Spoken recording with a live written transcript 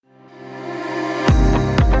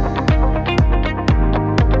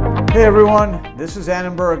Hey everyone, this is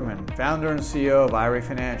Adam Bergman, founder and CEO of IRA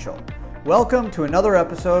Financial. Welcome to another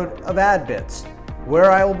episode of Ad Bits, where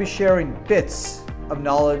I will be sharing bits of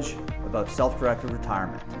knowledge about self-directed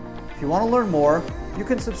retirement. If you want to learn more, you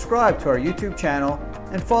can subscribe to our YouTube channel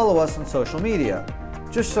and follow us on social media.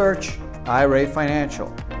 Just search IRA Financial.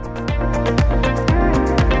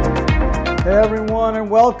 Hey everyone, and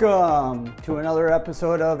welcome to another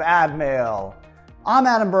episode of Ad Mail. I'm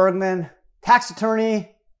Adam Bergman, tax attorney,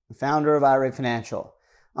 founder of IRA Financial.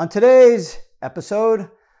 On today's episode, I'm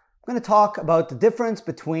going to talk about the difference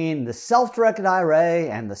between the self-directed IRA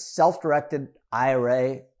and the self-directed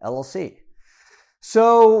IRA LLC.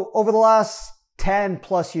 So over the last 10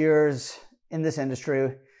 plus years in this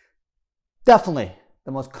industry, definitely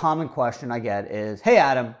the most common question I get is, hey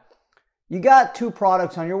Adam, you got two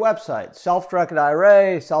products on your website, self-directed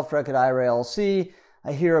IRA, self-directed IRA LLC.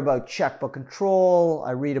 I hear about checkbook control.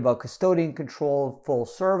 I read about custodian control, full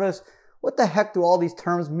service. What the heck do all these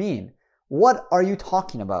terms mean? What are you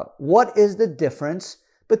talking about? What is the difference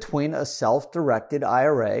between a self-directed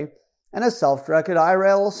IRA and a self-directed IRA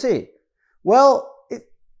LLC? Well, it's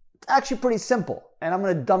actually pretty simple, and I'm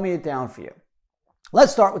going to dummy it down for you.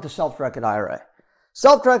 Let's start with the self-directed IRA.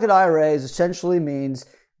 Self-directed IRA essentially means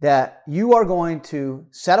that you are going to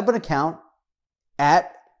set up an account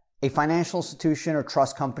at a financial institution or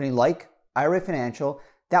trust company like IRA Financial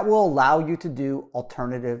that will allow you to do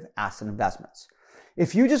alternative asset investments.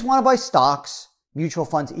 If you just want to buy stocks, mutual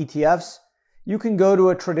funds, ETFs, you can go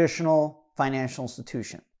to a traditional financial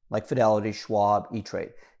institution like Fidelity, Schwab, E-Trade.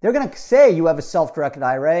 They're going to say you have a self-directed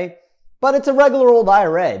IRA, but it's a regular old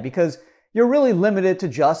IRA because you're really limited to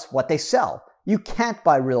just what they sell. You can't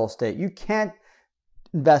buy real estate. You can't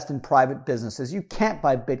invest in private businesses. You can't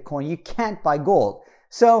buy Bitcoin. You can't buy gold.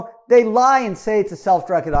 So they lie and say it's a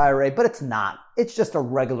self-directed IRA, but it's not. It's just a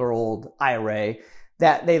regular old IRA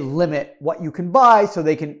that they limit what you can buy so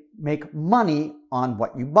they can make money on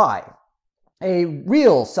what you buy. A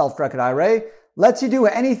real self-directed IRA lets you do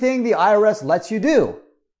anything the IRS lets you do.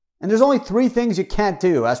 And there's only three things you can't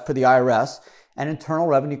do as per the IRS and Internal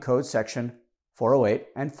Revenue Code section 408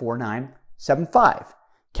 and 4975.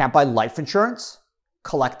 Can't buy life insurance,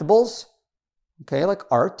 collectibles, okay, like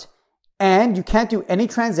art, and you can't do any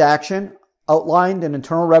transaction outlined in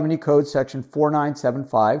Internal Revenue Code section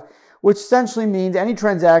 4975, which essentially means any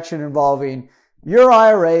transaction involving your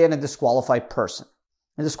IRA and a disqualified person.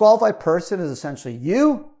 A disqualified person is essentially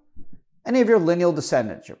you, any of your lineal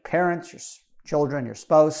descendants, your parents, your children, your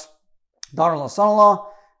spouse, daughter-in-law, son-in-law,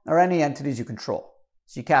 or any entities you control.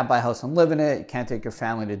 So you can't buy a house and live in it. You can't take your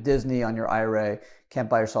family to Disney on your IRA. You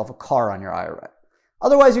can't buy yourself a car on your IRA.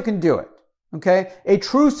 Otherwise, you can do it. Okay? A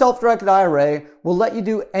true self-directed IRA will let you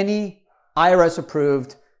do any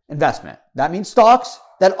IRS-approved investment. That means stocks.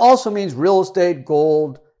 That also means real estate,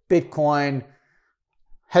 gold, Bitcoin,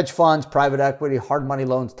 hedge funds, private equity, hard money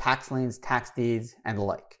loans, tax liens, tax deeds, and the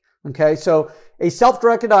like. Okay? So a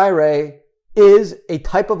self-directed IRA is a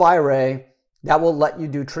type of IRA that will let you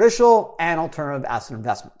do traditional and alternative asset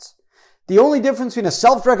investments. The only difference between a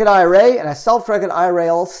self-directed IRA and a self-directed IRA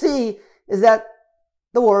LLC is that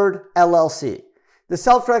the word LLC. The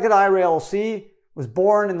self-directed IRA LLC was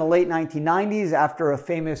born in the late 1990s after a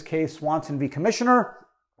famous case, Swanson v. Commissioner,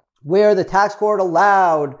 where the tax court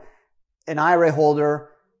allowed an IRA holder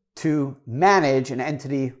to manage an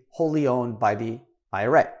entity wholly owned by the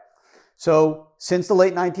IRA. So since the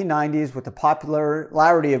late 1990s, with the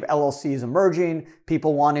popularity of LLCs emerging,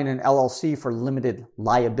 people wanting an LLC for limited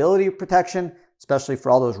liability protection, especially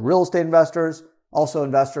for all those real estate investors, also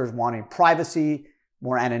investors wanting privacy,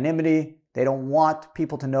 more anonymity. They don't want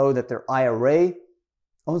people to know that their IRA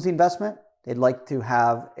owns the investment. They'd like to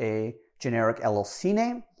have a generic LLC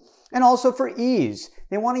name. And also for ease,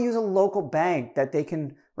 they want to use a local bank that they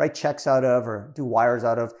can write checks out of or do wires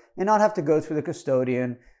out of and not have to go through the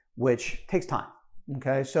custodian, which takes time.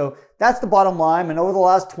 Okay, so that's the bottom line. And over the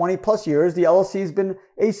last 20 plus years, the LLC has been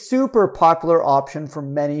a super popular option for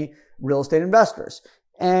many real estate investors.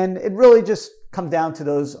 And it really just comes down to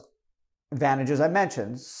those advantages I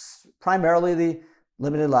mentioned, primarily the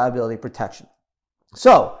limited liability protection.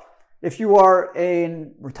 So if you are a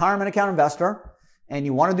retirement account investor and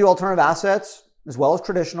you want to do alternative assets as well as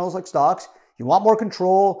traditionals like stocks, you want more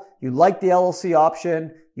control, you like the LLC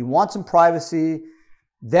option, you want some privacy,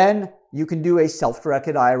 then you can do a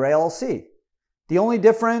self-directed IRA LLC. The only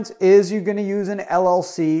difference is you're going to use an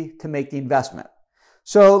LLC to make the investment.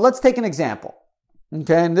 So let's take an example.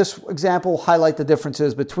 Okay, and this example will highlight the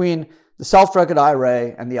differences between the self-directed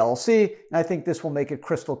IRA and the LLC, and I think this will make it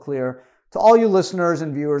crystal clear to all you listeners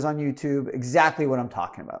and viewers on YouTube exactly what I'm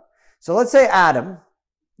talking about. So let's say Adam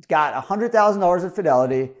got $100,000 at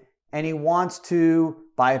Fidelity and he wants to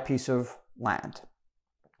buy a piece of land.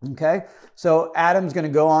 Okay, so Adam's going to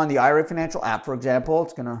go on the IRA Financial app, for example.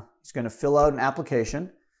 He's going to fill out an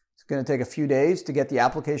application. It's going to take a few days to get the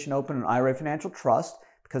application open in IRA Financial Trust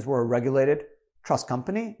because we're a regulated trust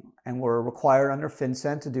company and we're required under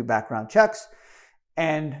FinCEN to do background checks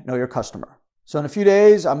and know your customer. So in a few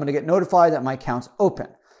days, I'm going to get notified that my account's open.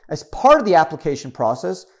 As part of the application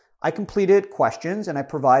process, I completed questions and I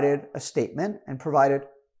provided a statement and provided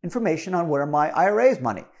information on where my IRA is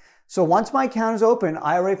money. So once my account is open,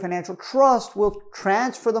 IRA Financial Trust will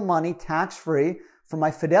transfer the money tax-free from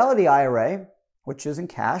my Fidelity IRA, which is in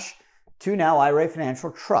cash, to now IRA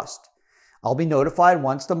Financial Trust. I'll be notified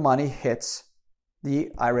once the money hits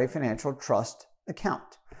the IRA Financial Trust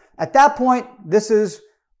account. At that point, this is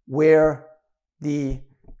where the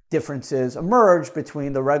differences emerge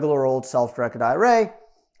between the regular old self-directed IRA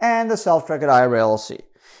and the self-directed IRA LLC.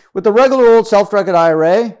 With the regular old self-directed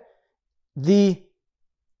IRA, the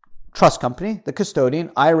trust company, the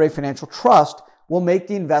custodian, IRA Financial Trust, will make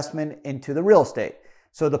the investment into the real estate.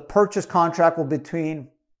 So the purchase contract will be between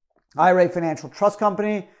IRA Financial Trust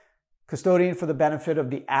Company, custodian for the benefit of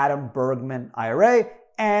the Adam Bergman IRA,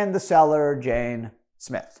 and the seller, Jane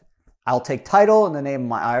Smith. I'll take title in the name of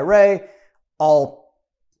my IRA. All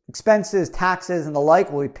expenses, taxes, and the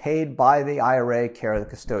like will be paid by the IRA care of the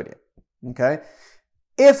custodian. Okay?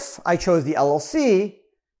 If I chose the LLC,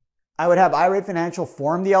 I would have IRA Financial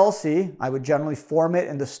form the LLC. I would generally form it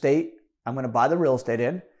in the state I'm going to buy the real estate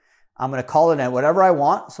in. I'm going to call it in whatever I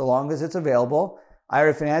want, so long as it's available.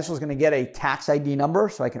 IRA Financial is going to get a tax ID number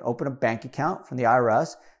so I can open a bank account from the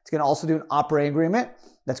IRS. It's going to also do an operating agreement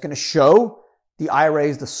that's going to show the IRA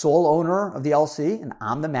is the sole owner of the LLC and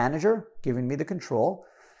I'm the manager, giving me the control.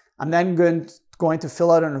 I'm then going to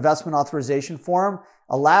fill out an investment authorization form,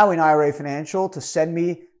 allowing IRA Financial to send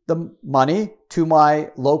me the money to my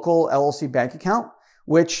local LLC bank account,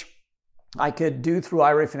 which I could do through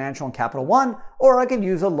IRA Financial and Capital One, or I can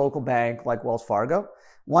use a local bank like Wells Fargo.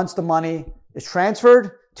 Once the money is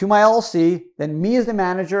transferred to my LLC, then me as the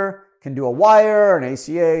manager can do a wire, an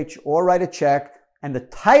ACH, or write a check, and the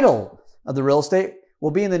title of the real estate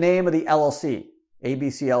will be in the name of the LLC,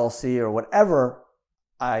 ABC LLC, or whatever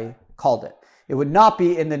I called it. It would not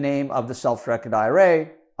be in the name of the self-directed IRA,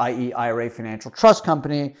 i.e. IRA Financial Trust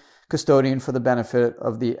Company, custodian for the benefit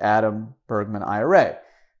of the Adam Bergman IRA.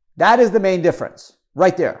 That is the main difference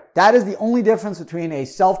right there. That is the only difference between a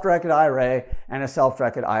self-directed IRA and a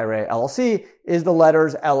self-directed IRA LLC is the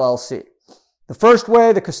letters LLC. The first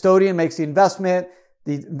way, the custodian makes the investment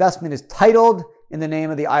is titled in the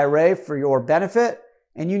name of the IRA for your benefit,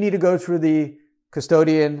 and you need to go through the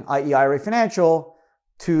custodian, i.e. IRA Financial,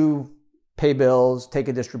 to pay bills, take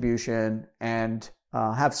a distribution, and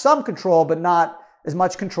have some control, but not as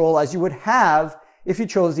much control as you would have if you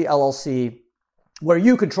chose the LLC, where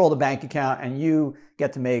you control the bank account and you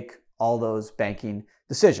get to make all those banking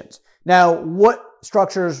decisions. Now, what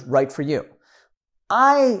structure is right for you?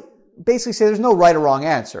 I basically say there's no right or wrong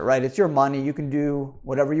answer, right? It's your money. You can do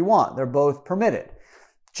whatever you want. They're both permitted.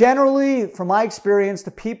 Generally, from my experience,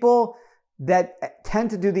 the people that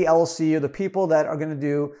tend to do the LLC are the people that are going to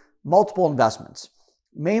do multiple investments.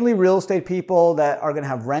 Mainly real estate people that are going to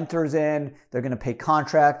have renters in, they're going to pay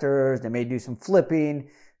contractors, they may do some flipping,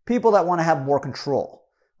 people that want to have more control.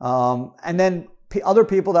 And then other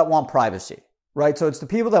people that want privacy, right? So it's the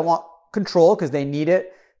people that want control because they need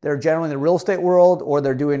it. They're generally in the real estate world, or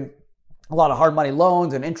they're doing a lot of hard money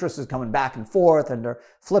loans and interest is coming back and forth and they're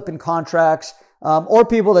flipping contracts. Or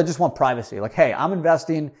people that just want privacy. Like, hey, I'm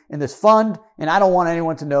investing in this fund and I don't want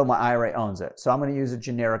anyone to know my IRA owns it. So I'm going to use a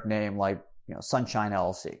generic name like, Sunshine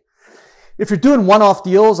LLC. If you're doing one-off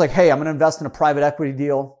deals, like, hey, I'm going to invest in a private equity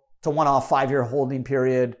deal. It's a one-off 5-year holding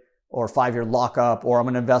period or 5-year lockup, or I'm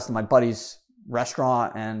going to invest in my buddy's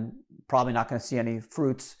restaurant and probably not going to see any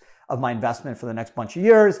fruits of my investment for the next bunch of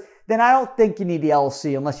years, then I don't think you need the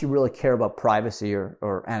LLC unless you really care about privacy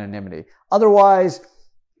or anonymity. Otherwise,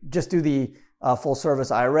 just do the full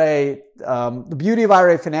service IRA. The beauty of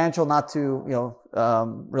IRA Financial, not to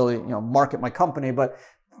really market my company, but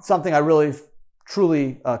something I really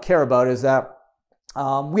truly care about is that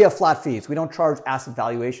we have flat fees. We don't charge asset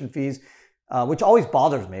valuation fees, which always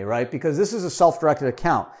bothers me, right? Because this is a self-directed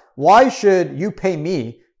account. Why should you pay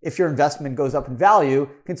me if your investment goes up in value,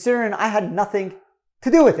 considering I had nothing to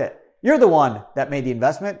do with it? You're the one that made the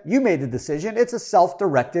investment. You made the decision. It's a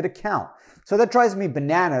self-directed account. So that drives me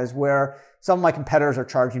bananas where some of my competitors are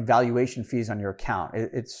charging valuation fees on your account.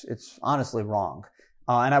 It's honestly wrong.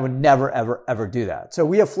 And I would never, ever, ever do that. So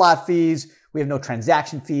we have flat fees. We have no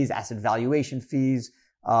transaction fees, asset valuation fees.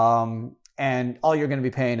 and all you're going to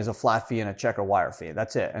be paying is a flat fee and a check or wire fee.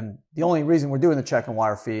 That's it. And the only reason we're doing the check and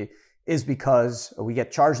wire fee is because we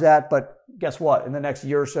get charged that. But guess what? In the next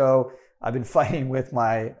year or so, I've been fighting with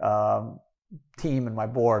my team and my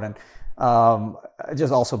board, and it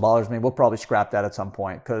just also bothers me. We'll probably scrap that at some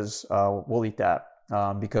point because we'll eat that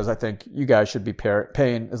because I think you guys should be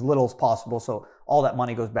paying as little as possible so all that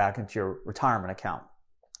money goes back into your retirement account,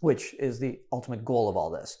 which is the ultimate goal of all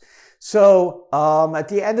this. So at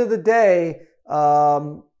the end of the day,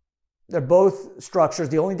 they're both structures.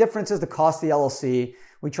 The only difference is the cost of the LLC.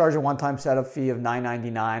 We charge a one-time setup fee of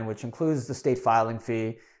 $9.99, which includes the state filing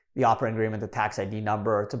fee, the operating agreement, the tax ID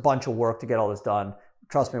number. It's a bunch of work to get all this done.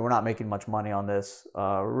 Trust me, we're not making much money on this.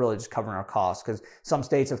 We're really just covering our costs because some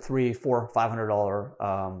states have $300, $400, $500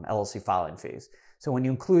 LLC filing fees. So when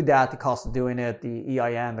you include that, the cost of doing it, the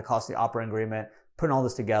EIN, the cost of the operating agreement, putting all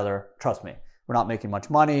this together, trust me, we're not making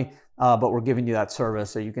much money, but we're giving you that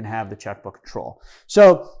service so you can have the checkbook control.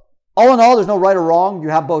 So all in all, there's no right or wrong. You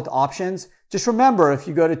have both options. Just remember, if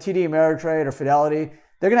you go to TD Ameritrade or Fidelity,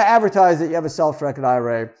 they're going to advertise that you have a self-directed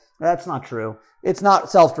IRA. That's not true. It's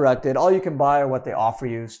not self-directed. All you can buy are what they offer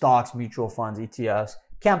you: stocks, mutual funds, ETFs.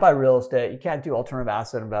 You can't buy real estate. You can't do alternative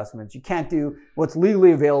asset investments. You can't do what's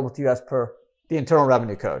legally available to you as per the Internal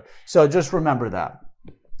Revenue Code. So just remember that.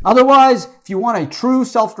 Otherwise, if you want a true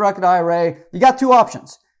self-directed IRA, you got two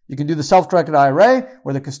options. You can do the self-directed IRA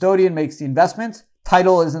where the custodian makes the investments.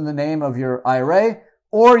 Title is in the name of your IRA.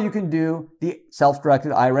 Or you can do the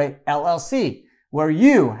self-directed IRA LLC, where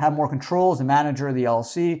you have more control as the manager of the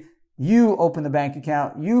LLC. You open the bank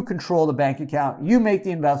account, you control the bank account, you make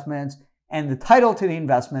the investments, and the title to the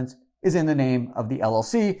investments is in the name of the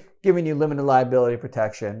LLC, giving you limited liability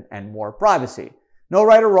protection and more privacy. No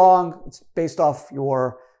right or wrong. It's based off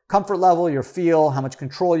your comfort level, your feel, how much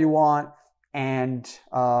control you want, and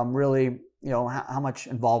really, how much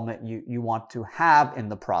involvement you want to have in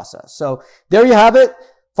the process. So there you have it.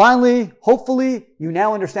 Finally, hopefully, you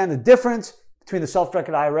now understand the difference between the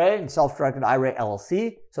self-directed IRA and self-directed IRA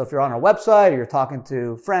LLC. So if you're on our website or you're talking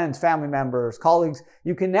to friends, family members, colleagues,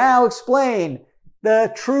 you can now explain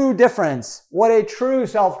the true difference, what a true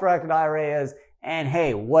self-directed IRA is, and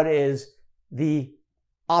hey, what is the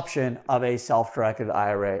option of a self-directed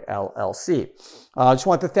IRA LLC. I just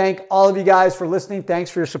want to thank all of you guys for listening. Thanks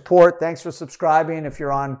for your support. Thanks for subscribing. If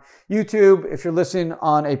you're on YouTube, if you're listening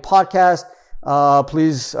on a podcast,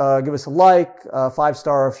 please give us a like,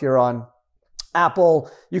 5-star if you're on Apple.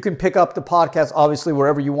 You can pick up the podcast, obviously,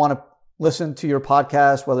 wherever you want to listen to your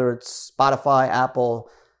podcast, whether it's Spotify, Apple,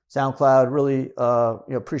 SoundCloud. Really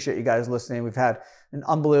appreciate you guys listening. We've had an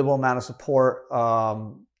unbelievable amount of support.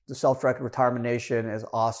 The Self-Directed Retirement Nation is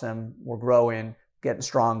awesome. We're growing, getting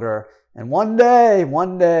stronger. And one day,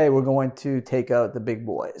 we're going to take out the big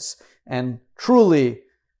boys and truly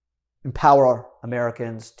empower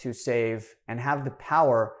Americans to save and have the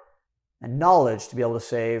power and knowledge to be able to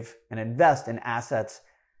save and invest in assets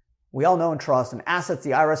we all know and trust, and assets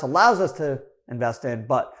the IRS allows us to invest in,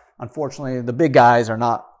 but unfortunately the big guys are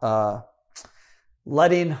not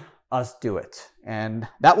letting us do it. And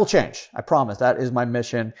that will change. I promise. That is my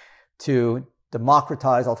mission, to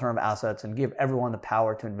democratize alternative assets and give everyone the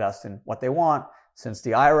power to invest in what they want. Since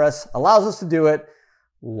the IRS allows us to do it,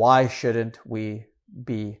 why shouldn't we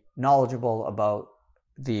be knowledgeable about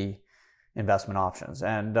the investment options?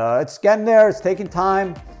 And it's getting there. It's taking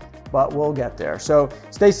time, but we'll get there. So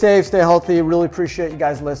stay safe, stay healthy. Really appreciate you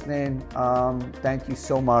guys listening. Thank you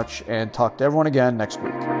so much, and talk to everyone again next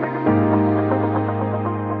week.